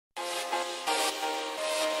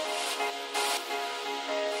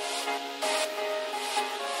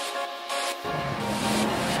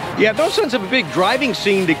Yeah, those sons of a big driving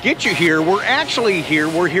scene to get you here. We're actually here.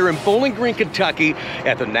 We're here in Bowling Green, Kentucky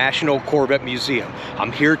at the National Corvette Museum.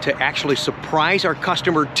 I'm here to actually surprise our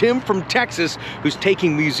customer, Tim from Texas, who's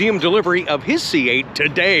taking museum delivery of his C8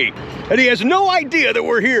 today. And he has no idea that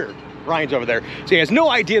we're here. Ryan's over there. So he has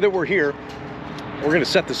no idea that we're here. We're going to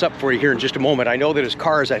set this up for you here in just a moment. I know that his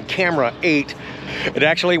car is on camera 8. And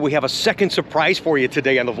actually, we have a second surprise for you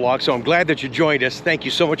today on the vlog. So I'm glad that you joined us. Thank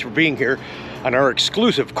you so much for being here on our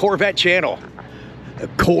exclusive Corvette channel, the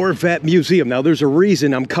Corvette Museum. Now, there's a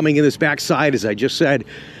reason I'm coming in this backside. As I just said,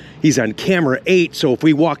 he's on camera 8. So if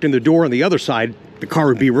we walked in the door on the other side, the car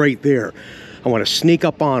would be right there. I want to sneak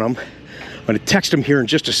up on him. I'm going to text him here in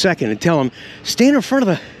just a second and tell him, stand in front of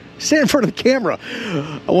the camera.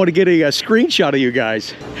 I want to get a screenshot of you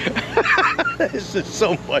guys. This is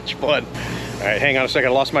so much fun. All right, hang on a second.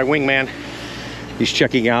 I lost my wingman. He's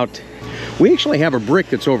checking out. We actually have a brick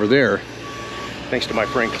that's over there, thanks to my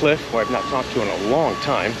friend Cliff, who I've not talked to in a long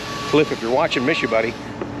time. Cliff, if you're watching, miss you, buddy.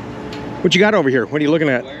 What you got over here? What are you looking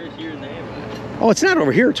at? Where's your name? Oh, it's not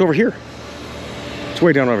over here. It's over here. It's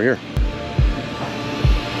way down over here.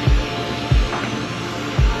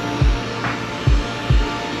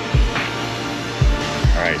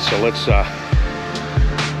 All right, so let's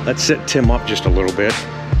set Tim up just a little bit.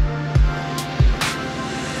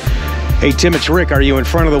 Hey Tim, it's Rick. Are you in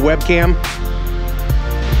front of the webcam?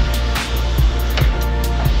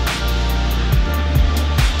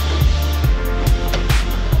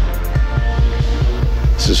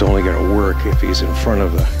 This is only going to work if he's in front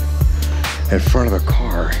of the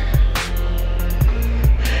car.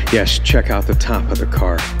 Yes, check out the top of the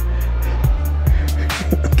car.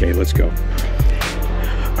 Okay, let's go.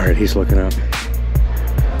 All right, he's looking up.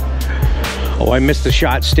 Oh, I missed the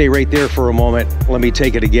shot. Stay right there for a moment. Let me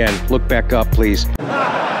take it again. Look back up, please.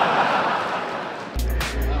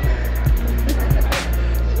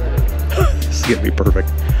 This is gonna be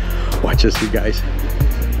perfect. Watch this, you guys.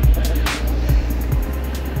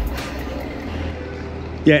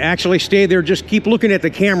 Yeah, actually stay there. Just keep looking at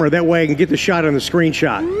the camera. That way I can get the shot on the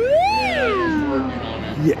screenshot.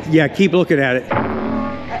 Yeah, keep looking at it.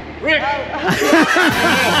 Rick!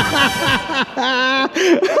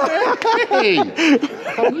 Hey!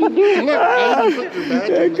 How you doing? Look, I put your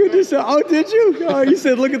badge on. Good to see. Oh, did you? Oh, you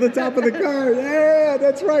said look at the top of the car. Yeah,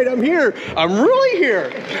 that's right. I'm here. I'm really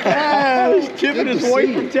here. Tim and his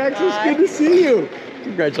wife from Texas. Good to see you.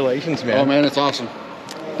 Congratulations, man. Oh, man, it's awesome.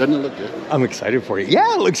 Doesn't it look good? I'm excited for you.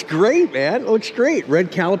 Yeah, it looks great, man. It looks great.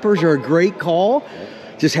 Red calipers are a great call.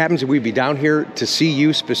 Just happens that we'd be down here to see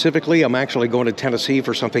you specifically. I'm actually going to Tennessee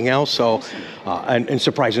for something else, so and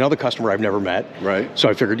surprise another customer I've never met. Right. So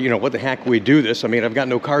I figured, you know, what the heck, we do this. I mean, I've got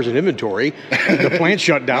no cars in inventory. The plant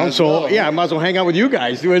shut down, so yeah, I might as well hang out with you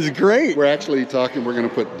guys. It was great. We're actually talking. We're going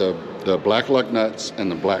to put the black lug nuts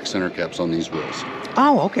and the black center caps on these wheels.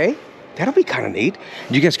 Oh, okay. That'll be kind of neat.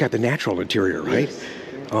 You guys got the natural interior, right? Yes.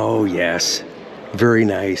 Oh, yes. Very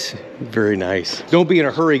nice. Very nice. Don't be in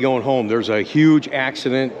a hurry going home. There's a huge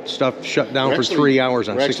accident. Stuff shut down for 3 hours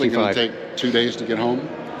on 65. We're actually going to take 2 days to get home.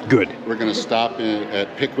 Good. We're going to stop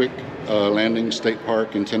at Pickwick Landing State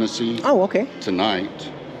Park in Tennessee. Oh, okay. Tonight,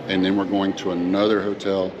 and then we're going to another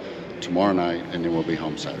hotel tomorrow night, and then we'll be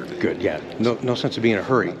home Saturday. Good, yeah. No sense of being in a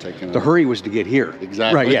hurry. The hurry was to get here.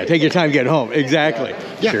 Exactly. Right, yeah. Take your time getting home. Exactly.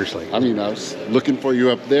 Yeah. Seriously. I mean, I was looking for you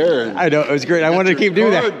up there. And I know, it was great. I wanted to keep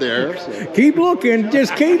doing that. There, so. Keep looking.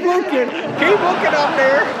 Just keep looking. Keep looking up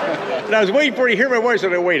there. And I was waiting for you to hear my voice,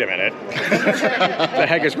 and I said, wait a minute. What the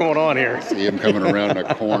heck is going on here? See him coming around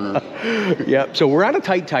a corner. Yep. So we're on a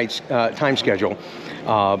tight time schedule.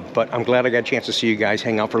 But I'm glad I got a chance to see you guys,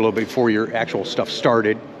 hang out for a little bit before your actual stuff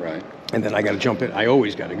started. Right. And then I got to jump in. I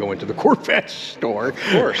always got to go into the Corvette store. Of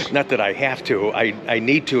course. Not that I have to. I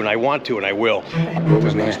need to, and I want to, and I will. It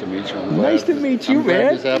was nice to meet you. Nice to meet you, I'm man.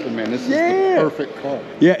 glad this happened, man. This is the perfect car.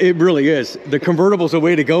 Yeah, it really is. The convertible's the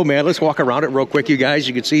way to go, man. Let's walk around it real quick, you guys.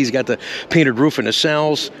 You can see he's got the painted roof and the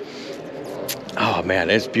cells. Oh, man,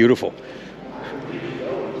 it's beautiful.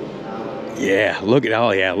 Yeah, look at,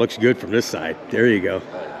 oh, yeah, it looks good from this side. There you go.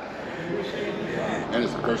 And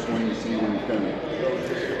it's the first one you see when you come in.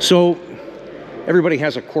 So, everybody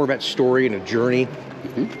has a Corvette story and a journey.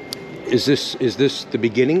 Mm-hmm. Is this the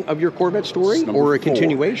beginning of your Corvette story or a 4.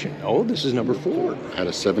 continuation? Oh, this is number 4. I had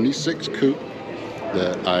a 76 coupe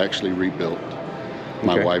that I actually rebuilt.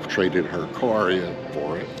 My wife traded her car in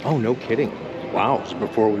for it. Oh, no kidding. Wow. It was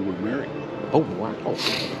before we were married. Oh, wow.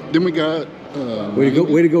 Then we got... way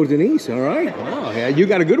to go, Denise. All right. Wow, yeah, you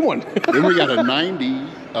got a good one. Then we got a 90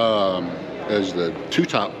 as the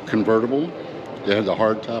 2-top convertible. It had the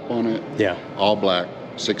hard top on it. Yeah. All black,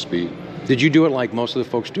 6-speed. Did you do it like most of the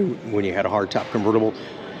folks do when you had a hard top convertible?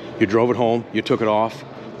 You drove it home, you took it off,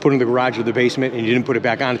 put it in the garage or the basement, and you didn't put it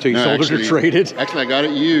back on until you sold it or traded? Actually, I got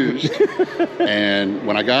it used. And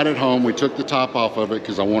when I got it home, we took the top off of it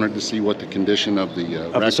because I wanted to see what the condition of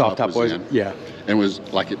the soft top was. Yeah. And it was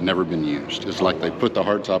like it never been used. It's like they put the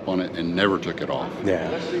hard top on it and never took it off.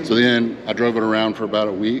 Yeah. So then I drove it around for about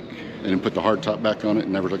a week and then put the hard top back on it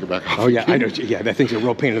and never took it back off. Oh yeah, I know. Yeah, that thing's a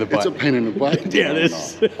real pain in the butt. It's a pain in the butt. Yeah, it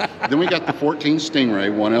is. Then we got the 14 Stingray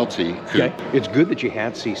 1LT. Okay. It's good that you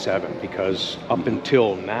had C7 because up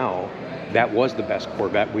until now, that was the best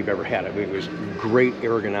Corvette we've ever had. I mean, it was great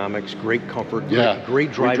ergonomics, great comfort,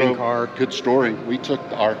 great driving car. Good story. We took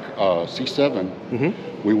our C7.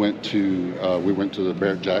 Mm-hmm. We went to the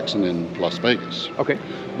Barrett-Jackson in Las Vegas. Okay.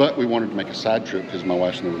 But we wanted to make a side trip because my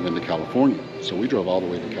wife's never been to California. So we drove all the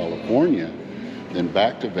way to California, then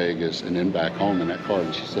back to Vegas, and then back home in that car.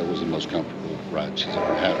 And she said it was the most comfortable ride she's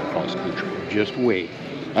ever had across country. Just wait.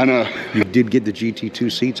 I know. You did get the GT2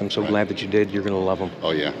 seats. I'm so glad that you did. You're going to love them.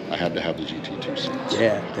 Oh, yeah. I had to have the GT2 seats.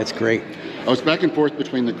 Yeah, that's great. I was back and forth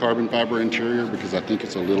between the carbon fiber interior because I think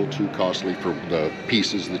it's a little too costly for the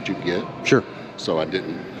pieces that you get. Sure. So I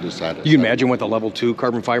didn't decide. You can imagine what the level 2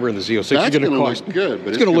 carbon fiber and the Z06 is going to cost. Look good, but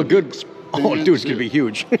it's going to look good. Oh, dude, it's going to be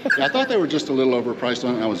huge. I thought they were just a little overpriced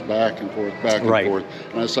on it. I was back and forth,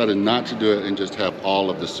 and I decided not to do it and just have all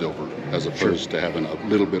of the silver as opposed to having a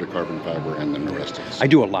little bit of carbon fiber and then the rest of it. I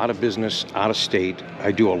do a lot of business out of state.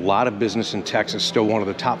 I do a lot of business in Texas, still one of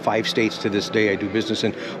the top 5 states to this day I do business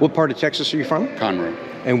in. What part of Texas are you from? Conroe.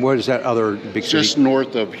 And what is that other big city? Just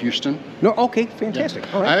north of Houston. No, okay, fantastic.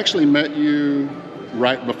 Yeah. All right. I actually met you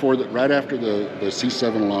right after the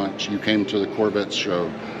C7 launch. You came to the Corvette show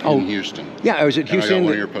in Houston. Yeah, I was at Houston. I got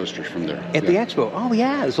one of your posters from there. At the expo. Oh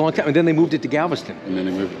yeah, it's a long time. And then they moved it to Galveston.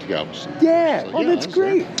 Yeah. So, that's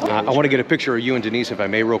great. I want to get a picture of you and Denise, if I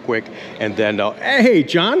may, real quick. And then, hey,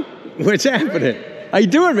 John, what's happening? How you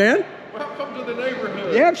doing, man? Welcome to the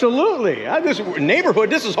neighborhood. Yeah, absolutely. This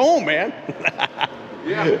neighborhood. This is home, man.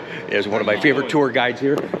 Yeah. There's one of my favorite tour guides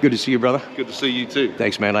here. Good to see you, brother. Good to see you, too.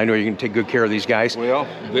 Thanks, man. I know you're going to take good care of these guys. Well,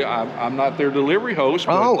 I'm not their delivery host.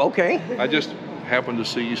 But okay. I just happened to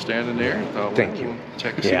see you standing there. And thought, thank you.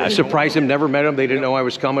 Check I surprised them, never met them. They didn't know I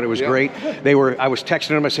was coming. It was great. I was texting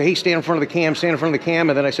them. I said, hey, stand in front of the cam, stand in front of the cam.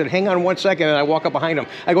 And then I said, hang on 1 second. And I walk up behind them.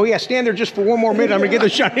 I go, yeah, stand there just for one more minute. I'm going to get the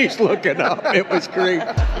shiniest looking up. It was great.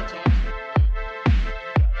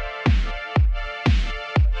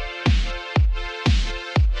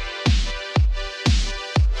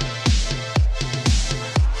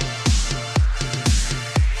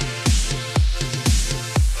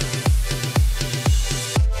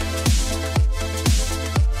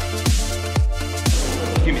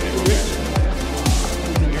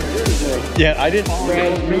 Yeah, I didn't.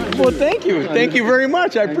 Well, thank you. Thank you very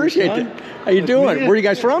much. I appreciate it. How you doing? Where are you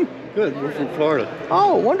guys from? Good. We're from Florida.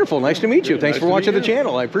 Oh, wonderful. Nice to meet you. Thanks for watching the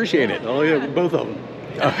channel. I appreciate it. Oh, yeah, both of them.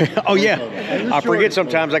 Oh, yeah. I forget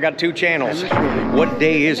sometimes I got 2 channels. What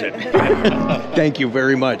day is it? Thank you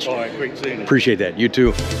very much. All right, great seeing you. Appreciate that. You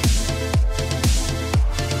too.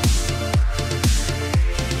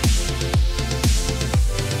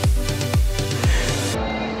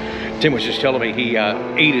 Tim was just telling me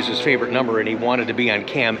 8 is his favorite number and he wanted to be on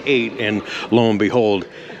cam 8, and lo and behold,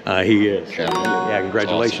 he is. Yeah,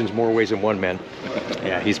 congratulations. Awesome. More ways than one, man.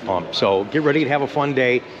 Yeah, he's pumped. So get ready to have a fun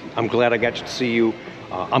day. I'm glad I got to see you.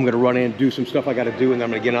 I'm going to run in and do some stuff I got to do, and then I'm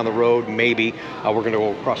going to get on the road. Maybe we're going to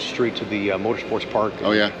go across the street to the motorsports park.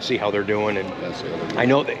 And see how they're doing. And I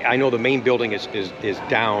know the main building is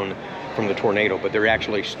down from the tornado, but they're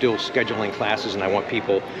actually still scheduling classes, and I want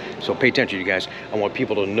people, so pay attention, you guys. I want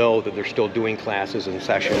people to know that they're still doing classes and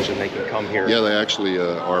sessions, and they can come here. Yeah, they actually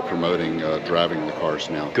are promoting driving the cars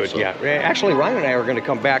now. Good, so. Yeah. Actually, Ryan and I are going to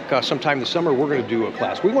come back sometime this summer. We're going to do a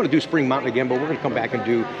class. We want to do Spring Mountain again, but we're going to come back and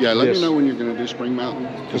do let me know when you're going to do Spring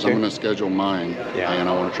Mountain, because I'm going to schedule mine, and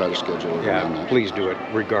I want to try to schedule it around that. Please do it,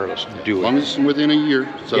 regardless. Do it. As long as it's within a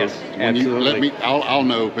year. So yes, when you let me, I'll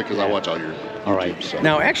know, because I watch all your All right. So.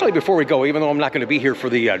 Now, actually, before we go, even though I'm not going to be here for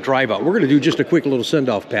the drive-out, we're going to do just a quick little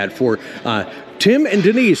send-off pad for Tim and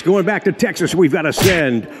Denise going back to Texas. We've got a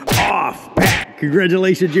send-off pad.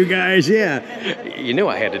 Congratulations, you guys. Yeah. You knew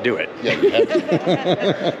I had to do it. Yeah, you had to.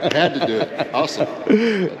 Had to do it. Awesome.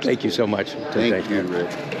 Thank you so much. Thank you,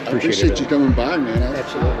 Rick. I appreciate you coming by, man.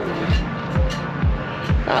 Absolutely.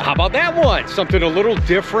 How about that one? Something a little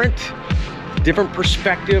different. Different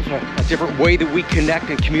perspective, a different way that we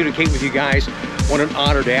connect and communicate with you guys. What an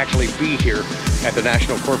honor to actually be here at the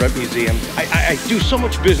National Corvette Museum. I do so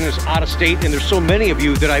much business out of state, and there's so many of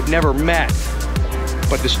you that I've never met.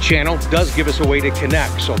 But this channel does give us a way to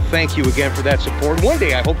connect. So thank you again for that support. One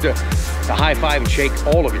day I hope to high five and shake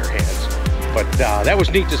all of your hands. But that was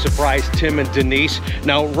neat to surprise Tim and Denise.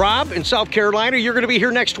 Now, Rob in South Carolina, you're going to be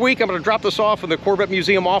here next week. I'm going to drop this off in the Corvette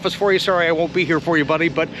Museum office for you. Sorry I won't be here for you, buddy,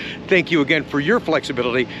 but thank you again for your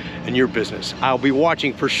flexibility and your business. I'll be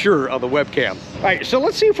watching for sure on the webcam. All right, so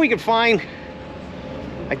let's see if we can find...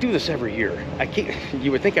 I do this every year. I can't...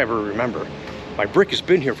 You would think I would remember. My brick has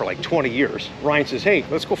been here for like 20 years. Ryan says, hey,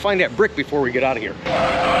 let's go find that brick before we get out of here.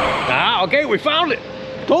 Ah, okay, we found it.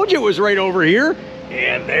 Told you it was right over here.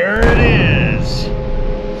 And there it is.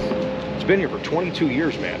 It's been here for 22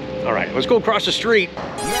 years, man. All right, let's go across the street.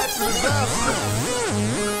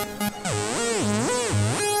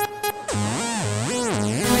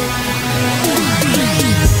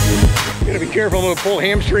 Gotta be careful, I'm gonna pull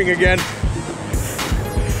hamstring again.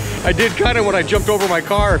 I did kind of when I jumped over my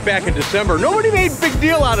car back in December. Nobody made a big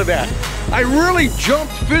deal out of that. I really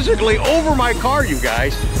jumped physically over my car, you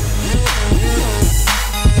guys.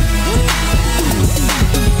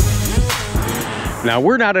 Now,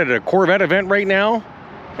 we're not at a Corvette event right now.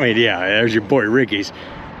 I mean, yeah, there's your boy Ricky's.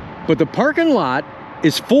 But the parking lot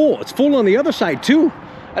is full. It's full on the other side, too.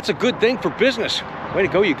 That's a good thing for business. Way to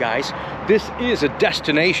go, you guys. This is a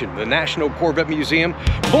destination, the National Corvette Museum,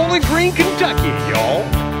 Bowling Green, Kentucky, y'all.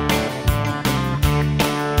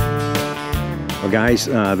 Well, guys,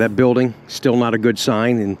 that building, still not a good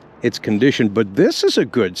sign in its condition, but this is a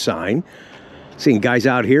good sign. Seeing guys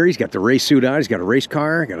out here, he's got the race suit on, he's got a race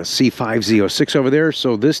car, got a C5 Z06 over there,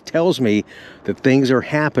 so this tells me that things are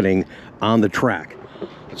happening on the track.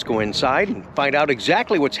 Let's go inside and find out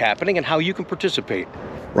exactly what's happening and how you can participate.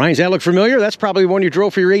 Ryan, does that look familiar? That's probably the one you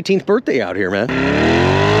drove for your 18th birthday out here, man.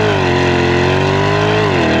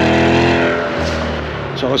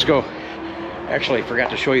 So let's go. Actually, I forgot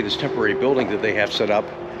to show you this temporary building that they have set up.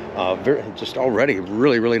 Just already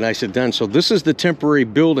really, really nice and done. So this is the temporary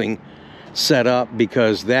building set up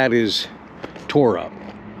because that is tore up.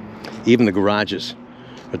 Even the garages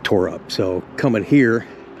are tore up. So coming here,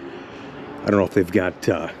 I don't know if they've got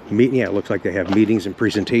meeting. Yeah, it looks like they have meetings and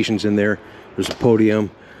presentations in there. There's a podium,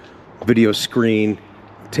 video screen,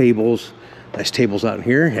 tables. Nice tables out in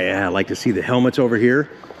here. Yeah, I like to see the helmets over here.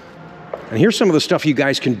 And here's some of the stuff you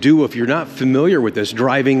guys can do if you're not familiar with this,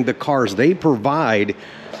 driving the cars they provide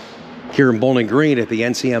here in Bowling Green at the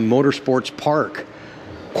NCM Motorsports Park.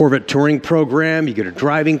 Corvette touring program, you get a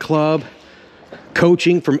driving club,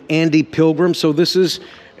 coaching from Andy Pilgrim. So this is,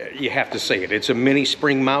 you have to say it, it's a mini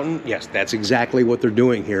Spring Mountain. Yes, that's exactly what they're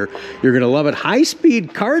doing here. You're gonna love it.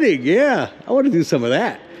 High-speed karting, yeah, I wanna do some of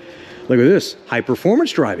that. Look at this,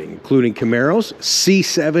 high-performance driving, including Camaros,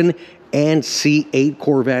 C7 and C8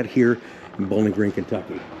 Corvette here in Bowling Green,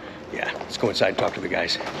 Kentucky. Yeah, let's go inside and talk to the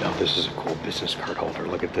guys. Now, this is a cool business card holder.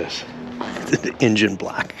 Look at this. The engine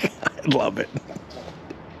block. I love it.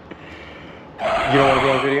 You don't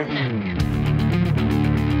want to be on video?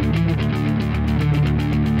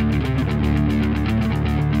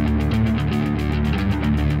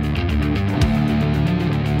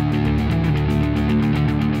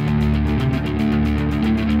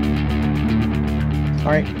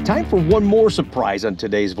 All right, time for one more surprise on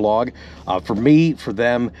today's vlog. For me, for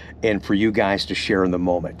them, and for you guys to share in the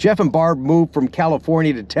moment. Jeff and Barb moved from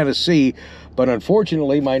California to Tennessee, but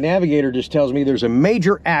unfortunately, my navigator just tells me there's a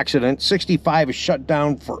major accident. 65 is shut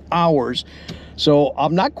down for hours. So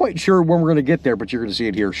I'm not quite sure when we're gonna get there, but you're gonna see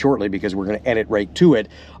it here shortly because we're gonna edit right to it.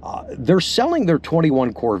 They're selling their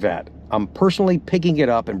 21 Corvette. I'm personally picking it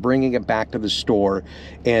up and bringing it back to the store,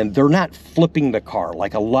 and they're not flipping the car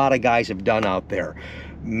like a lot of guys have done out there.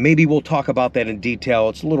 Maybe we'll talk about that in detail.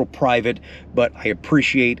 It's a little private, but I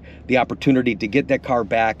appreciate the opportunity to get that car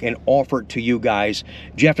back and offer it to you guys.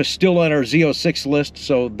 Jeff is still on our Z06 list,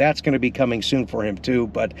 so that's going to be coming soon for him too,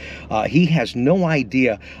 but he has no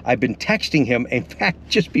idea. I've been texting him. In fact,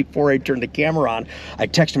 just before I turned the camera on, I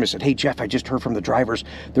texted him and said, hey, Jeff, I just heard from the drivers.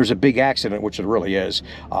 There's a big accident, which it really is.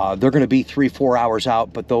 They're going to be 3-4 hours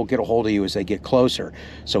out, but they'll get a hold of you as they get closer.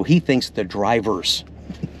 So he thinks the drivers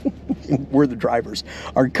we're the drivers,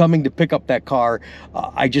 are coming to pick up that car.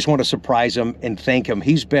 I just want to surprise him and thank him.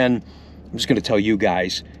 He's been, I'm just going to tell you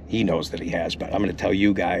guys, he knows that he has, but I'm going to tell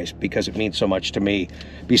you guys because it means so much to me.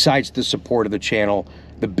 Besides the support of the channel,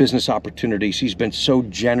 the business opportunities, he's been so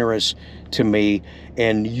generous to me.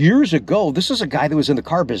 And years ago, this is a guy that was in the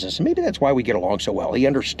car business, and maybe that's why we get along so well. He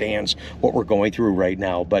understands what we're going through right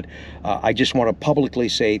now. But I just want to publicly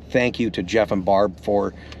say thank you to Jeff and Barb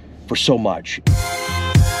for so much.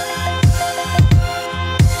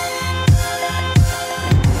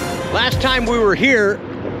 Last time we were here,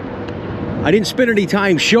 I didn't spend any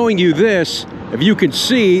time showing you this. If you can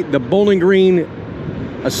see, the Bowling Green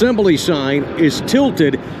assembly sign is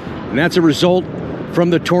tilted, and that's a result from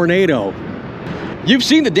the tornado. You've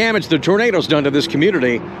seen the damage the tornado's done to this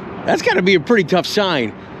community. That's got to be a pretty tough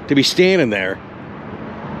sign to be standing there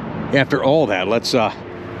after all that. Let's hop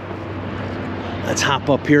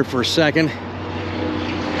up here for a second.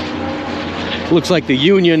 Looks like the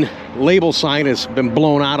Union label sign has been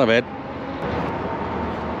blown out of it.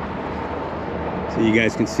 So you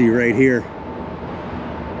guys can see right here.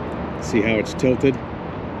 See how it's tilted?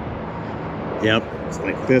 Yep, it's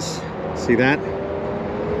like this. See that?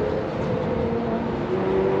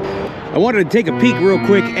 I wanted to take a peek real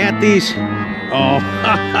quick at these. Oh.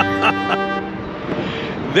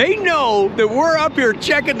 They know that we're up here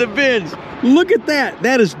checking the VINs. Look at that.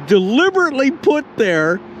 That is deliberately put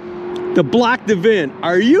there to block the VIN.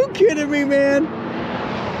 Are you kidding me, man?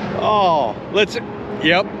 Oh, let's,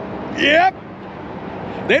 yep.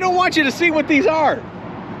 They don't want you to see what these are.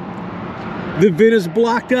 The VIN is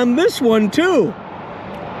blocked on this one too.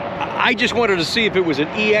 I just wanted to see if it was an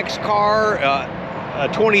EX car, a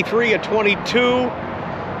 23, a 22.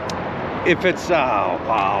 If it's, oh,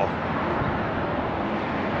 wow.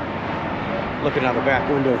 Looking out the back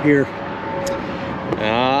window here.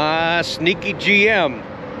 Sneaky GM.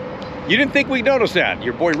 You didn't think we'd notice that.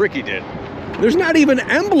 Your boy Ricky did. There's not even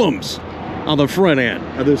emblems on the front end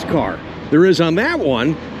of this car. There is on that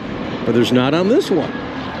one, but there's not on this one.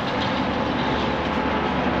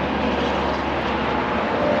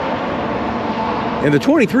 And the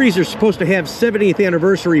 23s are supposed to have 70th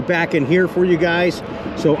anniversary back in here for you guys.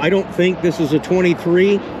 So I don't think this is a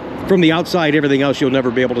 23. From the outside, everything else, you'll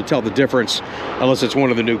never be able to tell the difference unless it's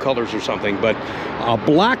one of the new colors or something. But a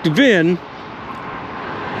blocked VIN,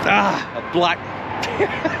 a black.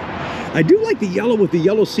 I do like the yellow with the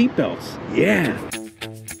yellow seat belts. Yeah.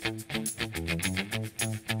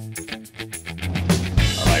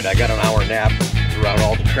 All right, I got an hour nap throughout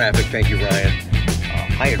all the traffic. Thank you, Ryan.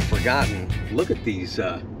 I had forgotten. Look at these,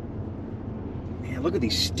 man, look at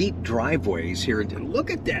these steep driveways here. And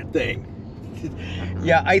look at that thing.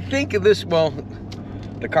 Yeah, I think this, well,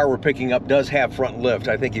 the car we're picking up does have front lift.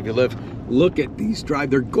 I think if you look at these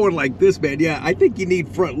they're going like this, man. Yeah, I think you need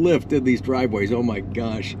front lift in these driveways. Oh my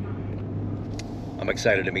gosh. I'm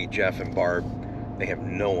excited to meet Jeff and Barb. They have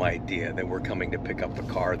no idea that we're coming to pick up the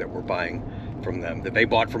car that we're buying from them, that they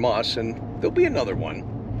bought from us, and there'll be another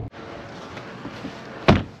one.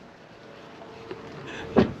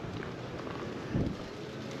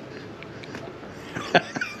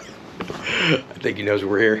 I think he knows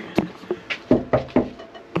we're here.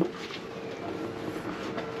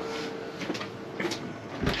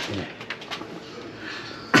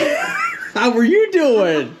 How are you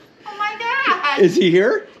doing? Oh my God! Is he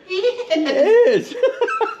here? He is. He is.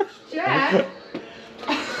 Jeff.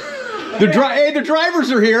 Hey, the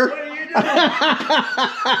drivers are here. What are you doing?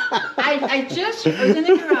 I just was in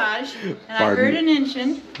the garage and I heard an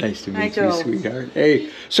engine. Nice to meet you, sweetheart. Hey,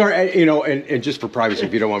 sorry, you know, and just for privacy,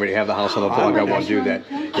 if you don't want me to have the house on the vlog, I won't do that.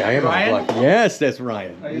 Yeah, I am on the vlog. Yes, that's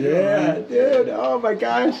Ryan. Yeah, dude. Oh my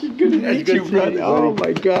gosh, good to meet you, brother. Oh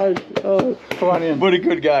my gosh. Oh, come on in. What a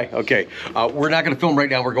good guy. Okay, we're not going to film right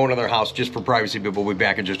now. We're going to their house just for privacy, but we'll be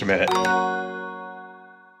back in just a minute.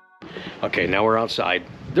 Okay, now we're outside.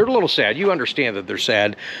 They're a little sad. You understand that they're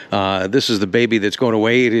sad. This is the baby that's going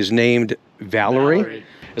away. It is named Valerie.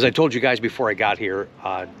 As I told you guys before I got here,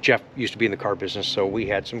 Jeff used to be in the car business, so we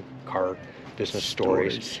had some car business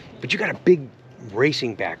stories. But you got a big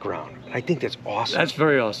racing background. I think that's awesome. That's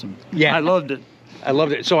very awesome. Yeah. I loved it. I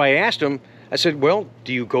loved it. So I asked him, I said, well,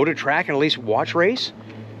 do you go to track and at least watch race?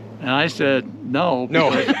 And I said, no.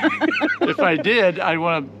 No. If I did, I'd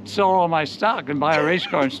want to sell all my stock and buy a race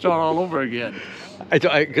car and start all over again.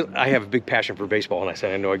 I have a big passion for baseball, and I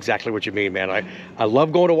said, I know exactly what you mean, man. I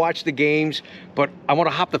love going to watch the games, but I want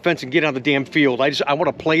to hop the fence and get on the damn field. I want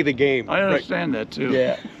to play the game. I understand that, too.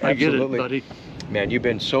 Yeah, I get it, buddy. Man, you've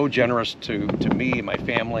been so generous to me and my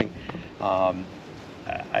family.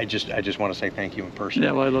 I just want to say thank you in person.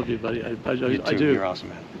 Yeah, well, I love you, buddy. I do. You're awesome,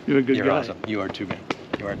 man. You're a good guy. You're awesome. You are too, man.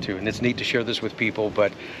 You are too. And it's neat to share this with people,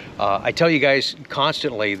 but I tell you guys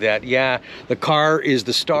constantly that, yeah, the car is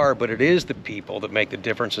the star, but it is the people that make the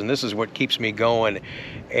difference, and this is what keeps me going.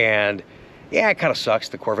 And yeah, it kind of sucks.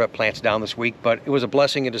 The Corvette plant's down this week, but it was a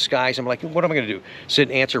blessing in disguise. I'm like, what am I going to do? Sit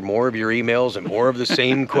and answer more of your emails and more of the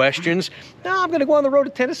same questions? No, I'm going to go on the road to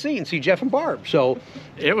Tennessee and see Jeff and Barb. So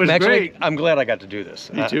it was great. great. I'm glad I got to do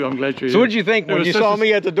this. Me too. I'm glad you're here. So what did you think when you saw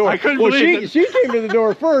me at the door? I couldn't believe it. She came in the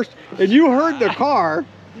door first, and you heard the car.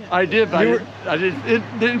 I did, but it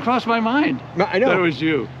didn't cross my mind. I know. That it was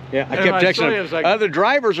you. Yeah, I kept texting him. Like, the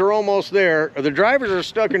drivers are almost there. The drivers are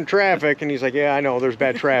stuck in traffic, and he's like, yeah, I know, there's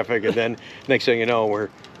bad traffic. And then next thing you know, we're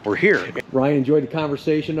we're here. Ryan enjoyed the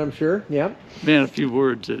conversation, I'm sure. Yeah. Man, a few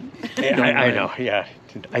words that. I know. Yeah.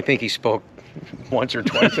 I think he spoke once or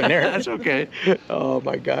twice in there. That's okay. Oh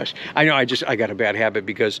my gosh. I know. I got a bad habit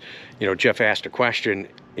because, you know, Jeff asked a question,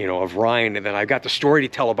 you know, of Ryan, and then I got the story to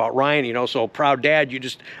tell about Ryan, you know, so proud dad,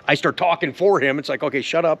 I start talking for him. It's like, okay,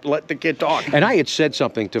 shut up, let the kid talk. And I had said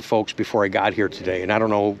something to folks before I got here today, and I don't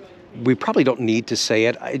know, we probably don't need to say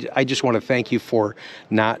it. I just want to thank you for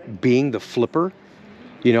not being the flipper.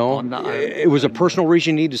 You know, it was a personal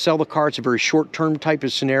reason you need to sell the car. It's a very short-term type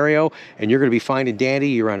of scenario, and you're going to be fine and dandy.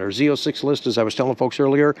 You're on our Z06 list, as I was telling folks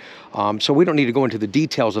earlier. So we don't need to go into the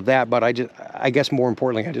details of that, but I guess more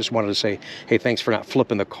importantly, I just wanted to say, hey, thanks for not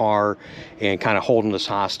flipping the car and kind of holding us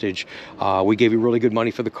hostage. We gave you really good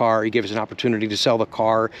money for the car. You gave us an opportunity to sell the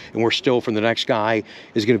car, and we're still, from the next guy,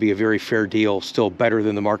 is going to be a very fair deal, still better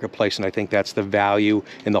than the marketplace, and I think that's the value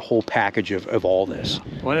in the whole package of all this.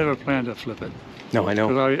 Well, I never planned to flip it. No, I know.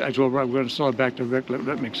 Because I told her I'm going to sell it back to Rick,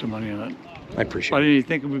 let make some money on it. I appreciate I it. didn't even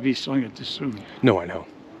think it would be selling it this soon. No, I know.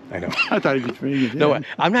 I know. I thought he'd be trading it. No,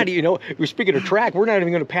 I'm not, you know, we're speaking of track, we're not even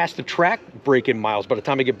going to pass the track break-in miles by the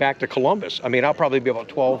time I get back to Columbus. I mean, I'll probably be about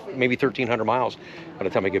 12, maybe 1,300 miles by the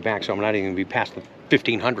time I get back, so I'm not even going to be past the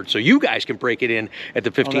 1,500. So you guys can break it in at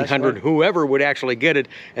the 1,500, whoever would actually get it,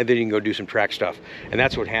 and then you can go do some track stuff. And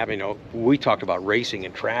that's what happened, you know, we talked about racing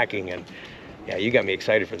and tracking, and yeah, you got me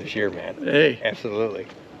excited for this year, man. Hey. Absolutely.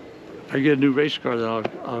 If I get a new race car, then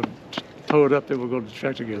I'll tow it up, then we'll go to the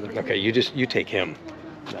track together. Okay, you take him.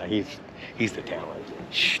 No, he's the talent.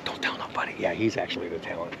 Shh, don't tell nobody. Yeah, he's actually the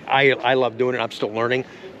talent. I love doing it. I'm still learning,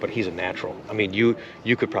 but he's a natural. I mean, you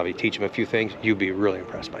could probably teach him a few things. You'd be really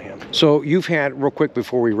impressed by him. So you've had, real quick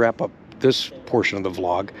before we wrap up this portion of the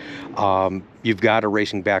vlog, you've got a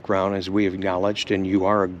racing background, as we have acknowledged, and you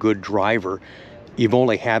are a good driver. You've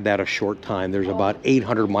only had that a short time. There's about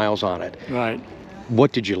 800 miles on it. Right.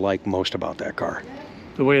 What did you like most about that car?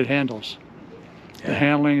 The way it handles. Yeah. The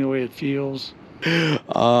handling, the way it feels. You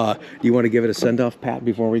want to give it a send-off, Pat,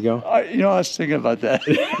 before we go? You know, I was thinking about that.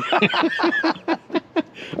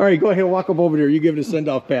 All right, go ahead and walk up over there. You give it a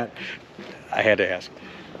send-off, Pat. I had to ask.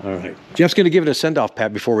 All right. Jeff's going to give it a send-off,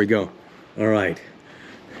 Pat, before we go. All right.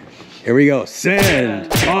 Here we go.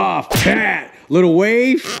 Send off, Pat. Little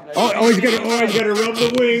wave. Oh, he's got to rub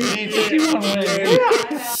the wings.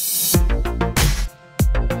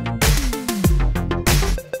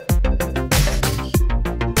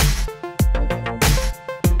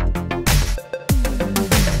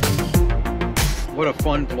 What a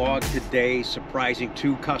fun vlog today, surprising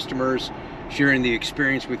 2 customers, sharing the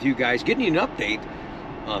experience with you guys, getting you an update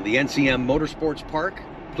on the NCM Motorsports Park.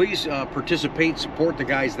 Please participate, support the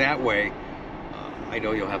guys that way. I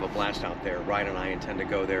know you'll have a blast out there. Ryan and I intend to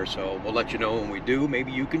go there, so we'll let you know when we do. Maybe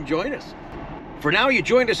you can join us. For now, you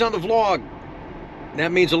joined us on the vlog.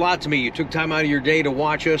 That means a lot to me. You took time out of your day to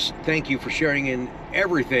watch us. Thank you for sharing in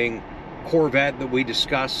everything Corvette that we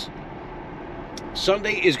discuss.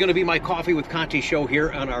 Sunday is going to be my Coffee with Conti show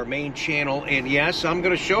here on our main channel, and yes, I'm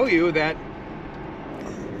going to show you that,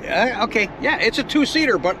 okay, yeah, it's a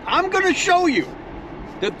 2-seater, but I'm going to show you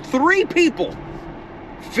that 3 people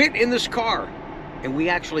fit in this car, and we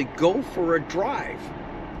actually go for a drive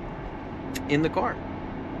in the car.